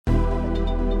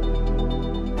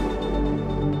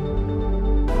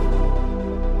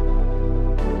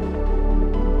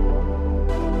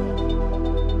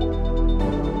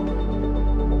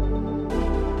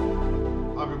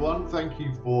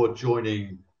you for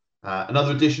joining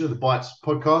another edition of the Bytes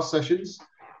podcast sessions.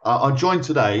 I'm joined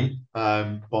today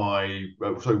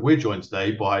we're joined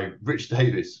today by Rich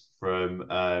Davis from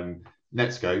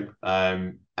Netscope,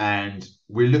 and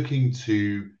we're looking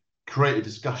to create a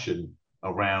discussion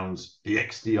around the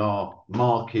XDR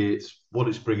market, what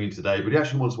it's bringing today. But he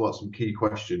actually wants to ask some key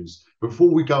questions. Before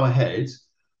we go ahead,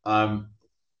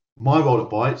 my role at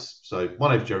Bytes, so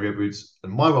my name's Jerry Edwards,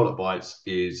 and my role at Bytes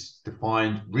is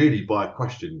defined really by a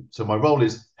question. So my role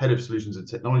is Head of Solutions and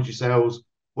Technology Sales.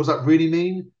 What does that really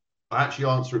mean? I actually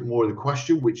answer it more of the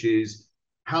question, which is,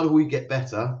 how do we get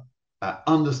better at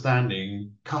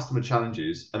understanding customer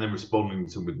challenges and then responding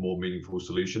to them with more meaningful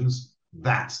solutions?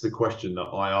 That's the question that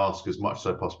I ask as much as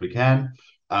I possibly can.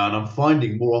 And I'm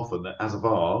finding more often that as a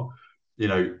VAR,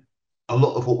 a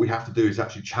lot of what we have to do is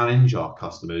actually challenge our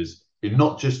customers in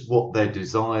not just what their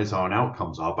desires are and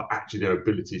outcomes are, but actually their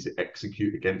ability to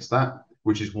execute against that,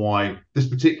 which is why this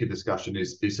particular discussion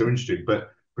is so interesting. But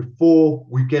before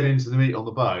we get into the meat on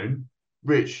the bone,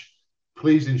 Rich,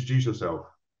 please introduce yourself.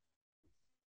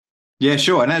 Yeah,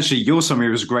 sure. And actually, your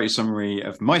summary was a great summary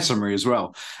of my summary as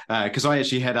well, because I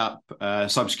actually head up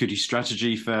cybersecurity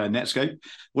strategy for Netscope.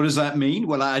 What does that mean?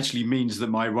 Well, that actually means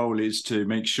that my role is to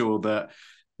make sure that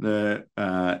the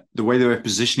way that we're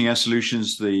positioning our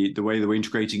solutions, the way that we're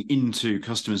integrating into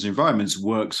customers' environments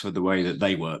works for the way that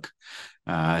they work.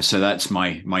 So that's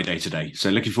my day to day. So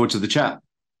looking forward to the chat.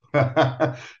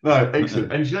 No,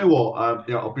 excellent. And you know what?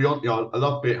 I'll be on. I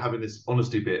love having this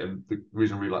honesty bit, and the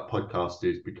reason I really like podcast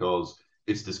is because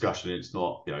it's discussion. It's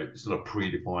not, it's not a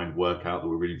predefined workout that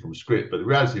we're reading from a script. But the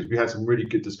reality is, we had some really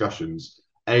good discussions.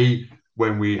 A,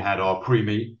 when we had our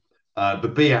pre-meet,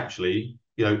 but B, actually,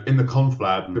 in the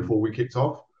conflab before we kicked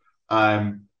off.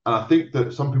 And I think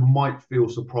that some people might feel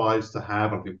surprised to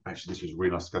have. I think actually this was a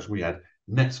really nice discussion. We had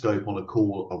Netscope on a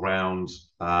call around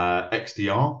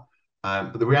XDR.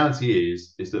 But the reality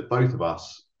is that both of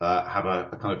us have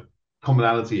a kind of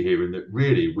commonality here in that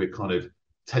really we're kind of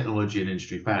technology and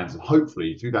industry fans. And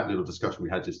hopefully through that little discussion we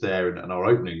had just there and our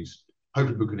openings,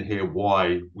 hopefully people can hear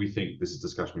why we think this is a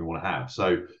discussion we want to have.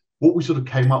 So what we sort of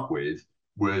came up with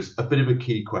was a bit of a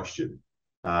key question.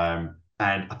 And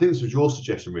I think this was your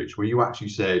suggestion, Rich, where you actually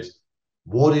said,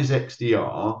 what is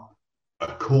XDR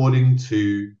according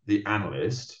to the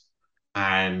analyst?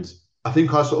 And I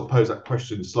think I sort of posed that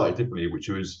question slightly differently, which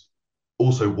was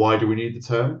also, why do we need the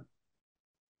term?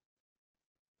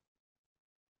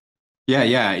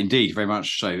 Yeah, indeed, very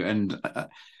much so. And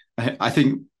I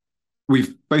think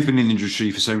we've both been in the industry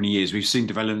for so many years. We've seen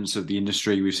developments of the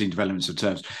industry. We've seen developments of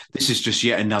terms. This is just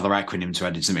yet another acronym to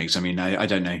add into the mix. I mean, I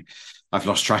don't know. I've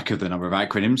lost track of the number of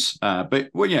acronyms.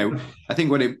 But I think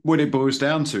what it boils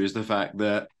down to is the fact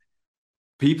that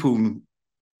people's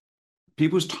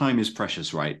time is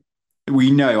precious, right?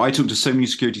 We know, I talk to so many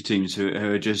security teams who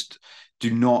are just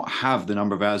do not have the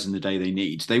number of hours in the day they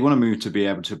need. They want to move to be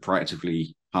able to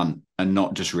proactively hunt and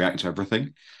not just react to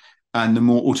everything. And the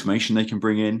more automation they can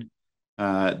bring in,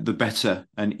 the better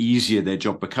and easier their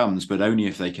job becomes, but only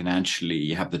if they can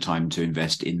actually have the time to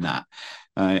invest in that.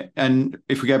 And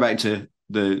if we go back to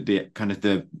the kind of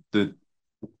the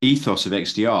ethos of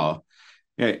XDR,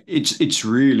 it's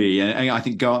really, and I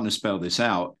think Gartner spelled this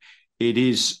out, it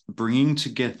is bringing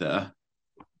together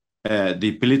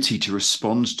the ability to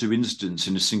respond to incidents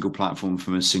in a single platform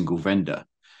from a single vendor.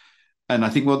 And I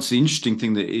think what's the interesting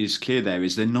thing that is clear there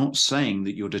is they're not saying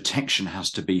that your detection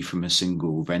has to be from a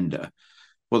single vendor.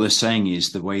 What they're saying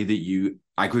is the way that you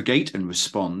aggregate and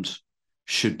respond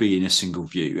should be in a single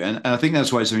view. And I think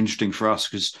that's why it's so interesting for us,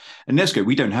 because at Netscope,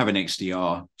 we don't have an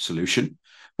XDR solution.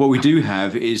 What we do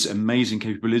have is amazing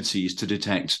capabilities to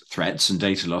detect threats and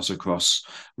data loss across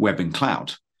web and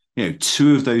cloud.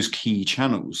 Two of those key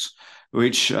channels,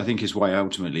 which I think is why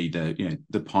ultimately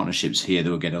the partnerships here that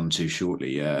we'll get onto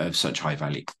shortly are of such high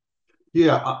value.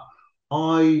 Yeah,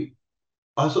 I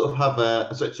sort of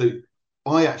have so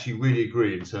I actually really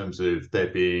agree in terms of there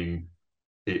being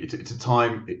it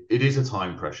is a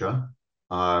time pressure.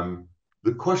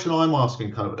 The question I'm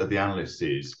asking kind of at the analysts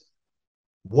is,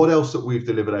 what else that we've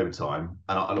delivered over time?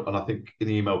 And I think in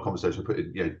the email conversation I put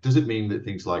in, does it mean that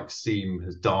things like SIEM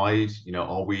has died?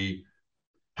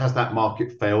 Has that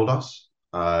market failed us?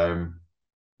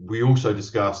 We also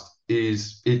discussed,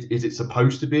 is it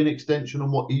supposed to be an extension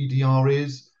on what EDR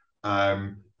is?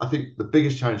 I think the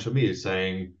biggest challenge for me is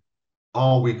saying,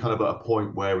 are we kind of at a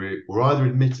point where we're either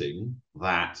admitting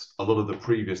that a lot of the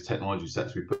previous technology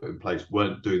sets we put in place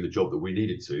weren't doing the job that we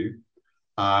needed to,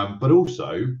 but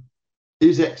also,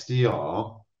 is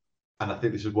XDR, and I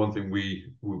think this is one thing we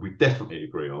definitely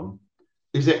agree on,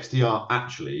 is XDR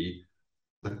actually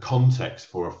the context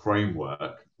for a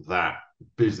framework that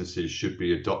businesses should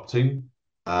be adopting?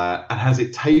 And has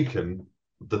it taken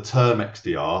the term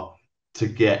XDR to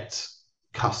get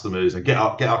customers and get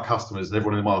our customers and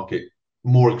everyone in the market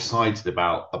more excited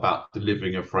about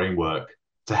delivering a framework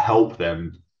to help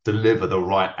them deliver the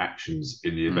right actions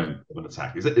in the event of an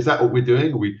attack? Is that what we're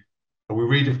doing? Are we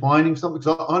redefining something?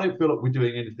 Because I don't feel like we're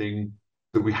doing anything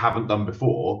that we haven't done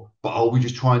before, but are we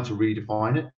just trying to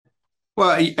redefine it?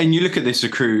 Well, and you look at this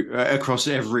across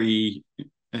every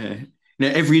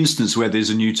instance where there's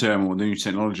a new term or new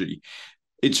technology.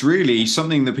 It's really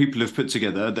something that people have put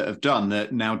together that have done that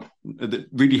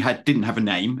really didn't have a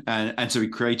name, and so we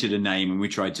created a name and we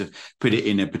tried to put it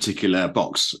in a particular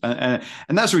box, and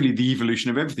that's really the evolution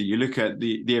of everything. You look at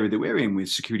the area that we're in with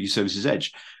Security Services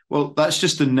Edge. Well, that's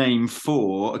just a name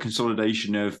for a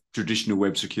consolidation of traditional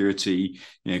web security,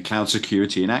 cloud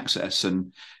security and access,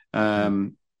 and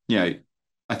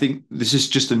I think this is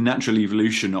just a natural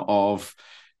evolution of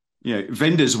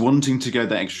vendors wanting to go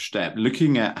that extra step,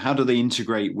 looking at how do they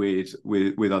integrate with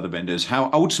other vendors, how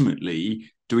ultimately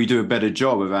do we do a better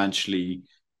job of actually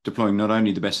deploying not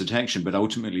only the best detection but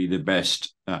ultimately the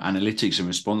best analytics and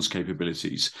response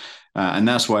capabilities, and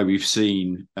that's why we've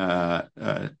seen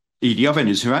EDR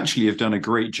vendors who actually have done a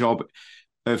great job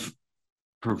of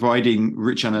providing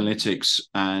rich analytics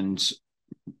and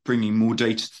bringing more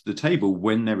data to the table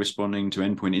when they're responding to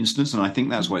endpoint incidents. And I think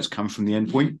that's why it's come from the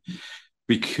endpoint,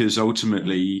 because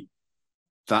ultimately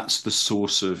that's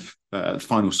the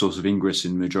final source of ingress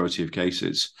in the majority of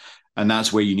cases. And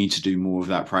that's where you need to do more of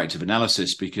that proactive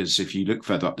analysis, because if you look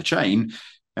further up the chain,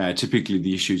 typically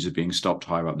the issues are being stopped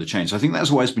higher up the chain. So I think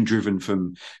that's why it's been driven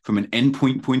from an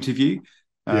endpoint point of view.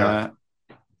 I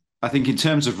think in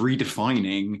terms of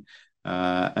redefining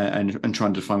and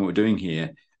trying to define what we're doing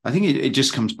here, I think it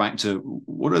just comes back to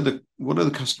what are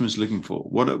the customers looking for?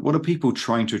 What are people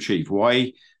trying to achieve?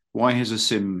 Why has a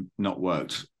SIM not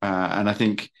worked? And I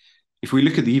think if we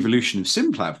look at the evolution of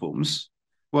SIM platforms,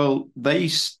 well, they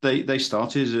started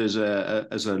as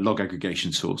a log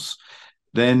aggregation source.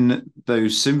 Then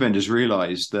those SIM vendors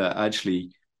realized that actually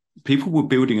people were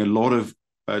building a lot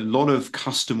of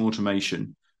custom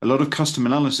automation, a lot of custom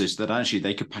analysis that actually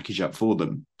they could package up for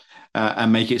them.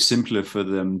 And make it simpler for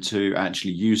them to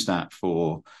actually use that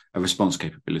for a response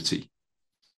capability.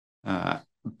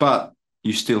 But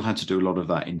you still had to do a lot of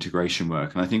that integration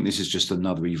work. And I think this is just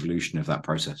another evolution of that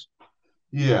process.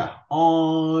 Yeah,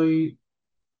 I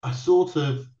sort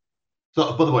of.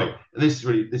 So, by the way, this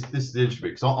is interesting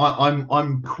because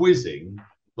I'm quizzing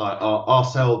like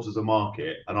ourselves as a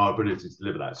market and our ability to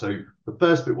deliver that. So the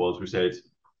first bit was we said,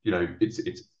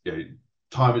 it's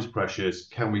time is precious.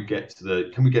 Can we get to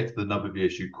the nub of the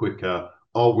issue quicker?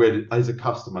 Are we, as a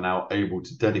customer, now able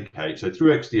to dedicate? So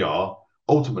through XDR,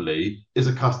 ultimately, is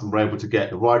a customer able to get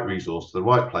the right resource to the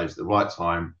right place at the right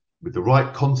time with the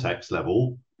right context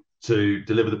level to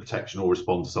deliver the protection or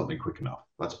respond to something quick enough?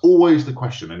 That's always the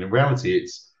question, and in reality,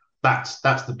 that's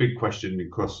the big question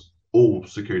across all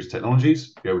security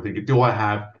technologies. We're thinking, do I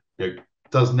have?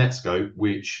 Does Netscope,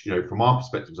 which from our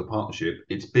perspective as a partnership,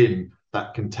 it's been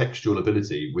that contextual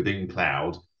ability within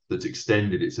cloud that's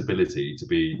extended its ability to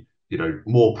be,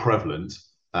 more prevalent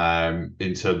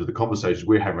in terms of the conversations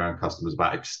we're having around customers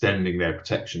about extending their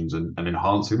protections and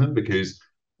enhancing them. Because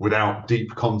without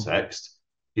deep context,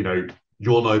 you're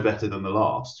no better than the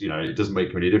last. It doesn't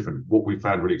make you any different. What we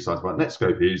found really exciting about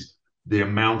Netscope is the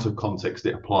amount of context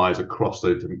it applies across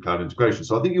those different cloud integrations.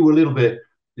 So I think you were downplaying,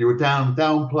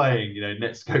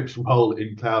 Netscope's role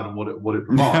in cloud and what it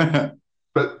provides.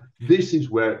 But this is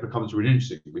where it becomes really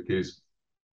interesting because,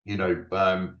 even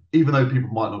though people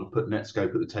might not have put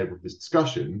Netscope at the table of this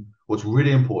discussion, what's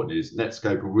really important is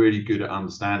Netscope are really good at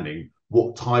understanding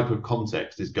what type of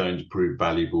context is going to prove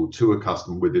valuable to a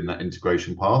customer within that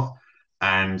integration path.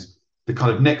 And the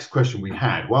kind of next question we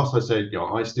had, whilst I said,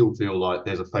 I still feel like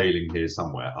there's a failing here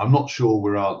somewhere, I'm not sure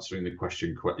we're answering the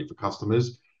question correctly for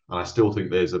customers. And I still think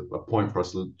there's a point for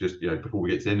us to just, before we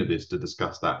get to the end of this, to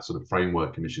discuss that sort of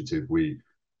framework initiative we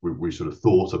sort of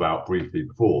thought about briefly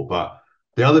before. But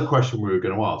the other question we were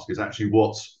going to ask is actually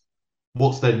what's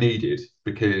then needed,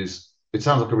 because it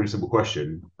sounds like a really simple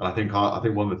question. And I think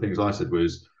one of the things I said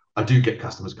was, I do get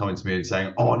customers coming to me and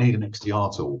saying, I need an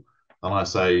XDR tool. And I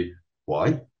say,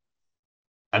 why?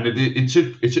 And it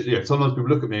should, sometimes people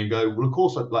look at me and go, well, of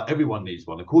course, like everyone needs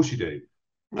one. Of course you do.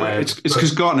 It's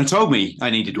because Gartner told me I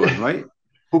needed one, right?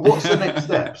 But what's the next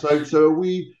step? So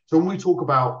when we talk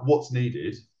about what's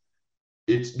needed,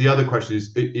 it's the other question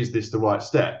is this the right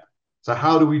step? So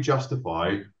how do we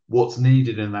justify what's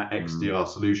needed in that XDR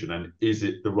solution, and is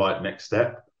it the right next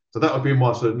step? So that would be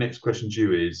my sort of next question to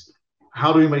you is,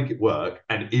 how do we make it work?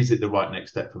 And is it the right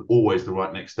next step always the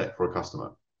right next step for a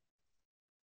customer?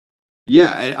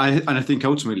 Yeah, and I think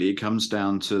ultimately it comes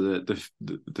down to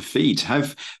the feeds.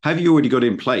 Have you already got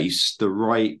in place the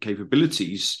right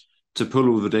capabilities to pull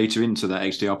all the data into that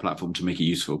XDR platform to make it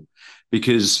useful?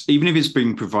 Because even if it's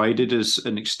being provided as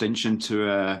an extension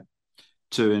to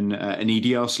an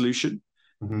EDR solution,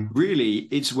 Mm-hmm. really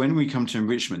it's when we come to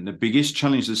enrichment, the biggest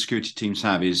challenge that security teams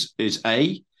have is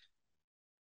A,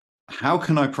 how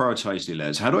can I prioritize the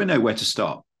alerts? How do I know where to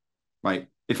start? Right.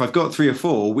 If I've got 3 or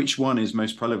 4, which one is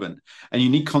most relevant? And you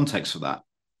need context for that.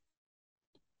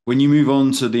 When you move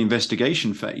on to the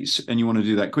investigation phase and you want to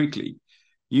do that quickly,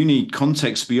 you need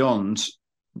context beyond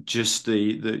just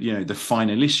the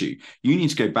final issue. You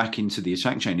need to go back into the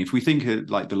attack chain. If we think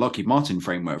of like the Lockheed Martin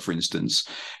framework, for instance,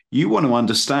 you want to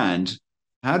understand,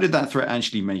 how did that threat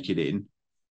actually make it in?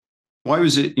 Why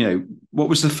was it, what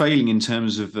was the failing in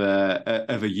terms of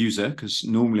a user? Because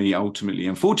normally, ultimately,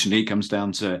 unfortunately, it comes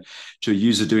down to a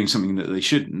user doing something that they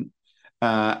shouldn't.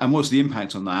 And what's the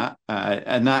impact on that?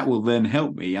 And that will then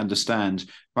help me understand,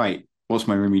 right, what's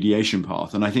my remediation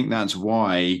path? And I think that's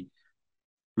why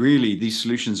really these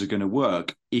solutions are going to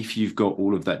work if you've got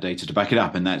all of that data to back it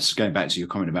up. And that's going back to your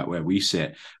comment about where we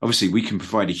sit. Obviously, we can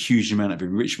provide a huge amount of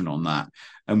enrichment on that,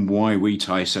 and why we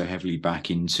tie so heavily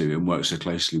back into and work so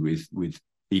closely with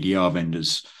EDR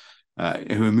vendors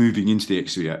who are moving into the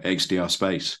XDR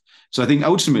space. So I think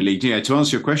ultimately, to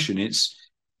answer your question,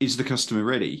 is the customer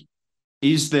ready?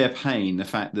 Is their pain the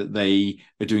fact that they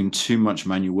are doing too much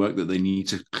manual work that they need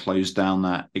to close down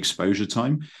that exposure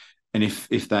time? And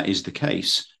if that is the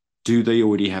case, do they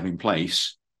already have in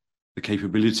place the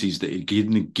capabilities that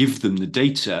give them the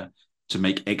data to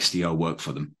make XDR work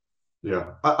for them?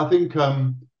 Yeah, I think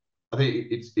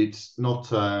it's not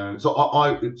so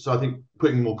I think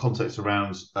putting more context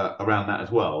around that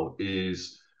as well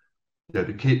is,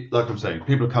 the key, like I'm saying,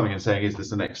 people are coming and saying, is this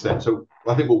the next step? So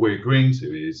I think what we're agreeing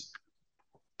to is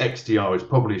XDR is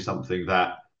probably something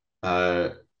that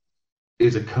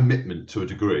is a commitment to a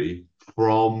degree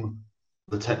from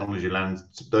the technology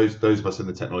those of us in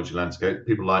the technology landscape,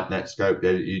 people like Netscope, the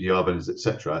EDR vendors,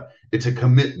 etc. It's a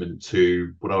commitment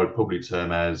to what I would probably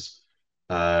term as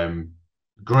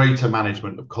greater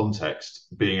management of context,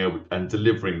 being able and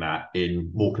delivering that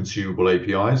in more consumable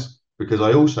APIs. Because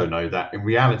I also know that in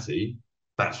reality,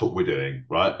 that's what we're doing,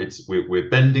 right? We're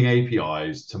bending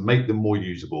APIs to make them more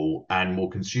usable and more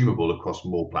consumable across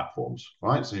more platforms,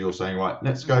 right? So you're saying, right,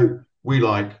 Netscope, we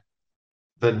like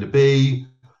vendor B,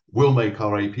 we'll make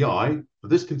our API for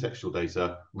this contextual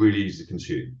data really easy to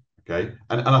consume. Okay.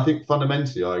 And I think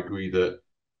fundamentally I agree that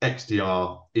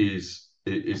XDR is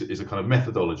a kind of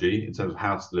methodology in terms of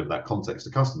how to deliver that context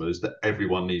to customers that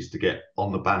everyone needs to get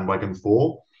on the bandwagon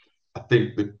for. I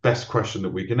think the best question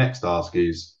that we can next ask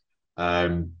is,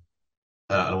 and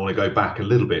I want to go back a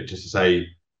little bit just to say,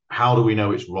 how do we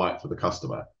know it's right for the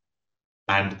customer?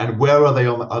 And where are they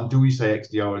on? Do we say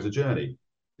XDR is a journey?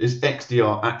 Is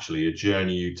XDR actually a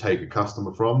journey you take a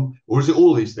customer from, or is it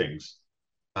all these things?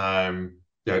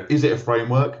 Is it a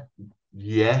framework?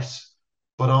 Yes,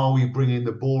 but are we bringing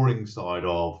the boring side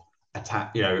of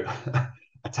attack,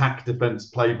 attack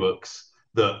defense playbooks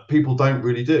that people don't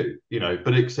really do,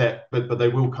 but they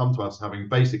will come to us having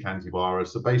basic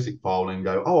antivirus, a basic file, and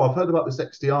go, oh, I've heard about this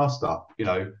XDR stuff,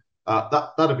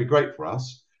 that'd be great for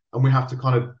us. And we have to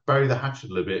kind of bury the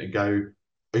hatchet a little bit and go,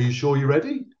 are you sure you're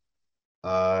ready?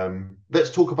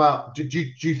 Let's talk about, do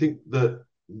you think that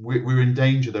we're in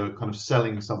danger though of kind of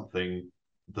selling something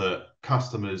that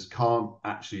customers can't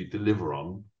actually deliver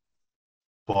on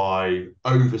by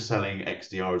overselling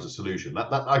XDR as a solution?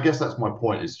 That I guess that's my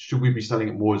point, is should we be selling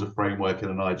it more as a framework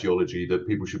and an ideology that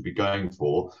people should be going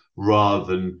for, rather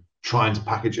than trying to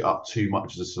package it up too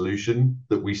much as a solution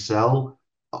that we sell?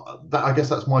 I guess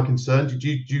that's my concern. Do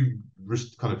you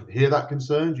kind of hear that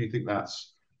concern? Do you think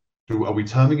are we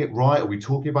terming it right? Are we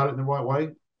talking about it in the right way?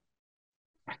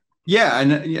 Yeah,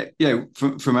 and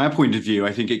from our point of view,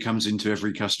 I think it comes into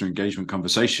every customer engagement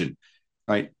conversation,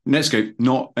 right? Netscope,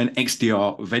 not an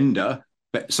XDR vendor,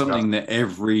 but something that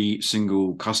every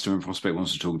single customer and prospect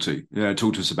wants to talk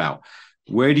to us about.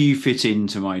 Where do you fit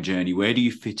into my journey? Where do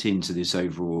you fit into this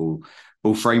overall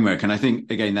framework? And I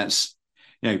think again, that's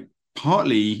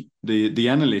partly the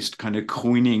analyst kind of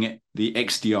coining the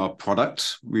XDR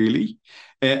product, really.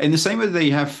 In the same way they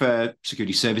have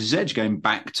Security Services Edge, going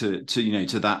back to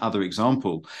that other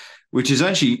example, which is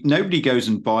actually nobody goes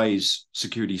and buys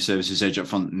Security Services Edge up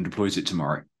front and deploys it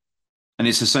tomorrow. And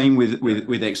it's the same with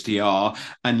XDR,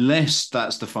 unless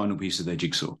that's the final piece of their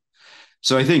jigsaw.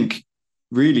 So I think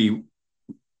really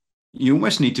you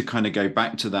almost need to kind of go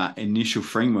back to that initial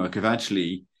framework of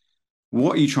actually,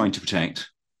 What are you trying to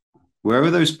protect? Where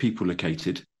are those people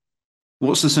located?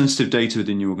 What's the sensitive data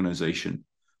within your organization?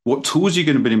 What tools are you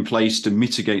going to put in place to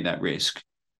mitigate that risk?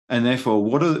 And therefore,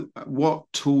 what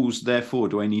tools, therefore,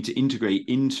 do I need to integrate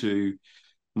into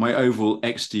my overall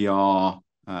XDR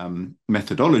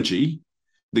methodology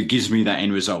that gives me that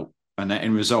end result? And that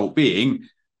end result being,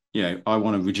 I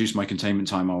want to reduce my containment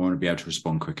time. I want to be able to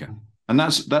respond quicker. And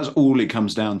that's all it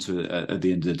comes down to at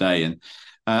the end of the day.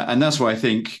 And that's why I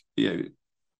think,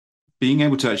 being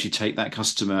able to actually take that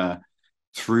customer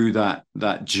through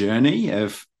that journey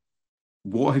of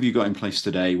what have you got in place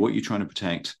today, what you're trying to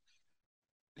protect.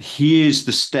 Here's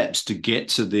the steps to get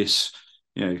to this,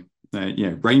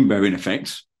 rainbow in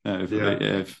effect of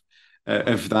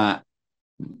that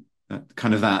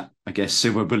kind of that, I guess,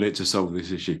 silver bullet to solve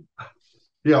this issue.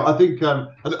 Yeah, I think so.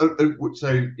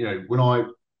 When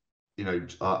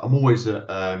I'm always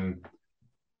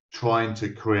trying to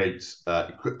create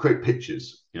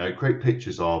pictures. Create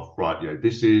pictures of right.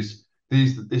 This is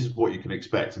what you can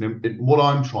expect. And what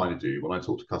I'm trying to do when I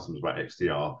talk to customers about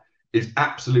XDR is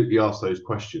absolutely ask those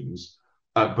questions,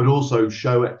 but also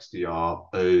show XDR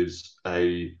as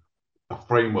a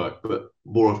framework, but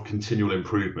more of continual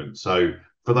improvement. So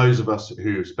for those of us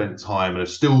who have spent time and are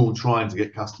still trying to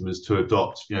get customers to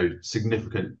adopt,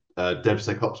 significant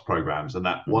DevSecOps programs and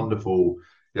that wonderful,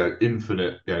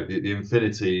 infinite, the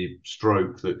infinity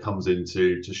stroke that comes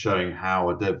into showing how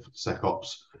a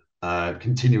DevSecOps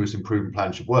continuous improvement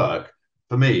plan should work.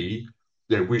 For me,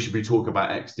 we should be talking about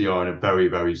XDR in a very,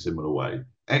 very similar way.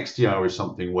 XDR is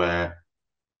something where,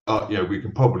 we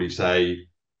can probably say,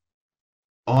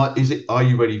 are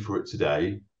you ready for it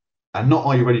today? And not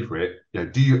are you ready for it?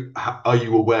 Are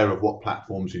you aware of what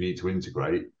platforms you need to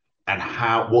integrate, and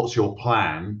what's your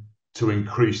plan to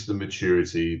increase the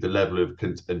maturity, the level of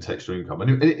contextual income?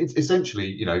 And it's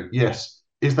essentially, yes,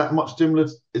 is that much similar?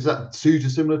 Is that too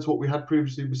dissimilar to what we had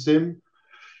previously with SIM?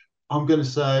 I'm going to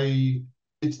say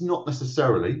it's not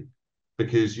necessarily,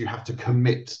 because you have to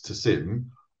commit to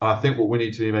SIM. I think what we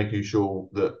need to be making sure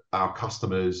that our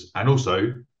customers and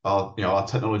also our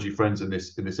technology friends in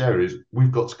this area is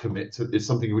we've got to commit to. It's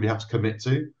something you really have to commit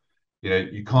to.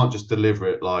 You can't just deliver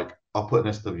it like I'll put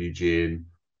an SWG in,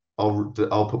 I'll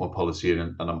put my policy in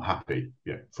and I'm happy.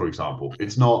 For example,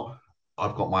 it's not.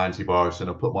 I've got my antivirus and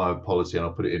I'll put my policy and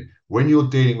I'll put it in. When you're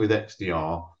dealing with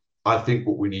XDR, I think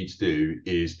what we need to do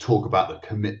is talk about the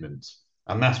commitment.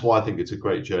 And that's why I think it's a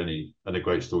great journey and a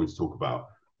great story to talk about.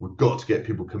 We've got to get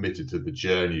people committed to the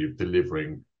journey of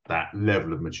delivering that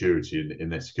level of maturity in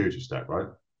their security stack, right?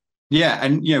 Yeah,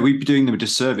 and we'd be doing them a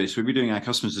disservice. We'd be doing our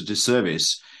customers a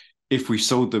disservice if we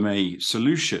sold them a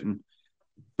solution,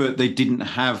 but they didn't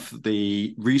have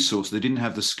the resource, they didn't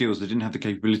have the skills, they didn't have the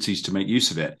capabilities to make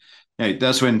use of it.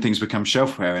 That's when things become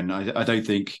shelfware. And I don't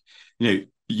think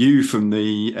you from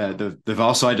the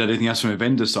VAR side, I don't think us from a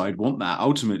vendor side want that.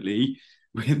 Ultimately,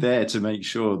 we're there to make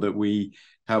sure that we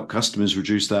help customers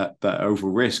reduce that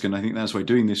overall risk. And I think that's why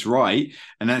doing this right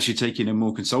and actually taking a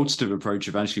more consultative approach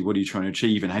of actually what are you trying to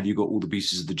achieve and have you got all the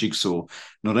pieces of the jigsaw,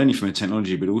 not only from a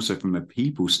technology, but also from a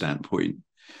people standpoint.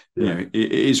 Yeah.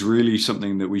 It is really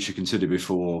something that we should consider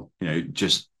before,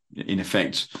 just in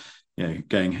effect,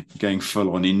 going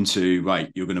full on into,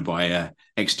 right, you're going to buy a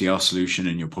XDR solution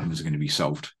and your problems are going to be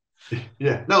solved.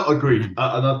 Yeah, no, agreed. And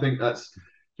I think that's,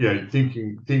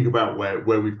 think about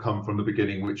where we've come from the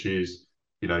beginning, which is,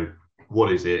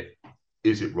 what is it?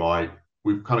 Is it right?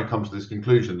 We've kind of come to this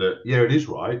conclusion that, it is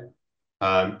right.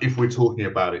 If we're talking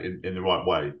about it in the right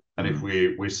way. And if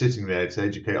we're sitting there to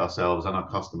educate ourselves and our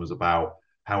customers about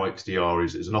how XDR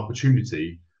is an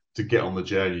opportunity to get on the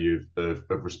journey of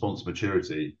response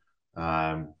maturity,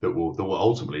 that will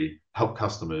ultimately help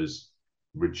customers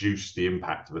reduce the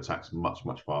impact of attacks much,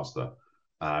 much faster.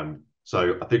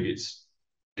 So I think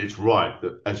it's right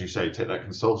that, as you say, take that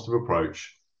consultative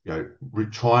approach,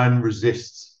 try and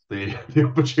resist the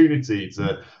opportunity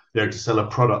to sell a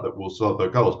product that will solve their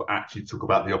goals, but actually talk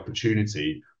about the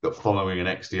opportunity that following an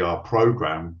XDR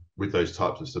program with those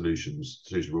types of solutions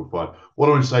will provide. What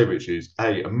I want to say, Rich, is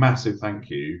a massive thank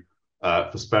you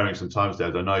for sparing some time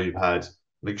today. I know you've had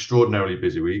an extraordinarily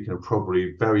busy week and are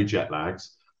probably very jet lagged.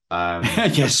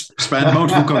 Yes, spanned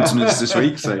multiple continents this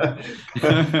week. So,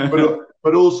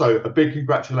 but also a big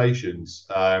congratulations.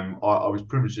 I was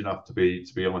privileged enough to be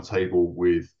on a table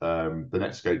with the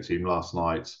Netscope team last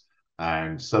night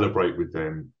and celebrate with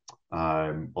them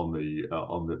on the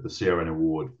CRN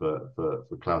award for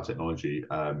cloud technology.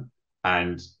 And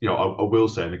I will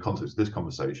say in the context of this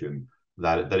conversation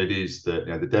that it is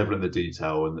the devil in the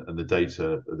detail and the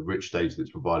data, the rich data that's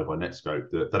provided by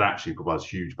Netscope that actually provides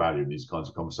huge value in these kinds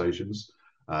of conversations.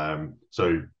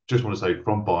 So just want to say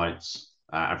from Bytes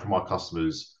and from our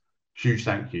customers, huge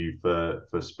thank you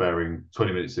for sparing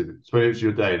 20 minutes of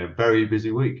your day in a very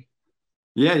busy week.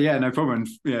 Yeah, no problem. And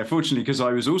yeah, fortunately, because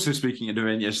I was also speaking at an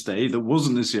event yesterday that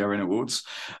wasn't the CRN Awards,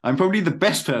 I'm probably the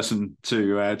best person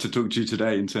to talk to you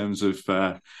today in terms of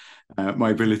my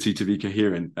ability to be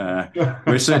coherent.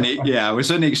 We're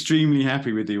certainly extremely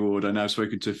happy with the award. I know I've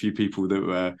spoken to a few people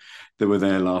that were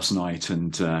there last night,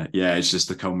 and it's just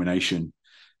the culmination.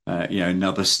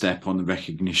 Another step on the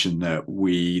recognition that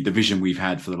the vision we've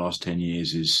had for the last 10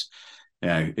 years is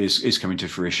coming to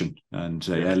fruition, and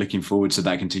looking forward to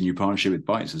that continued partnership with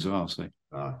Bytes as well. So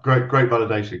great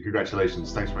validation.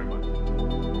 Congratulations. Thanks very much.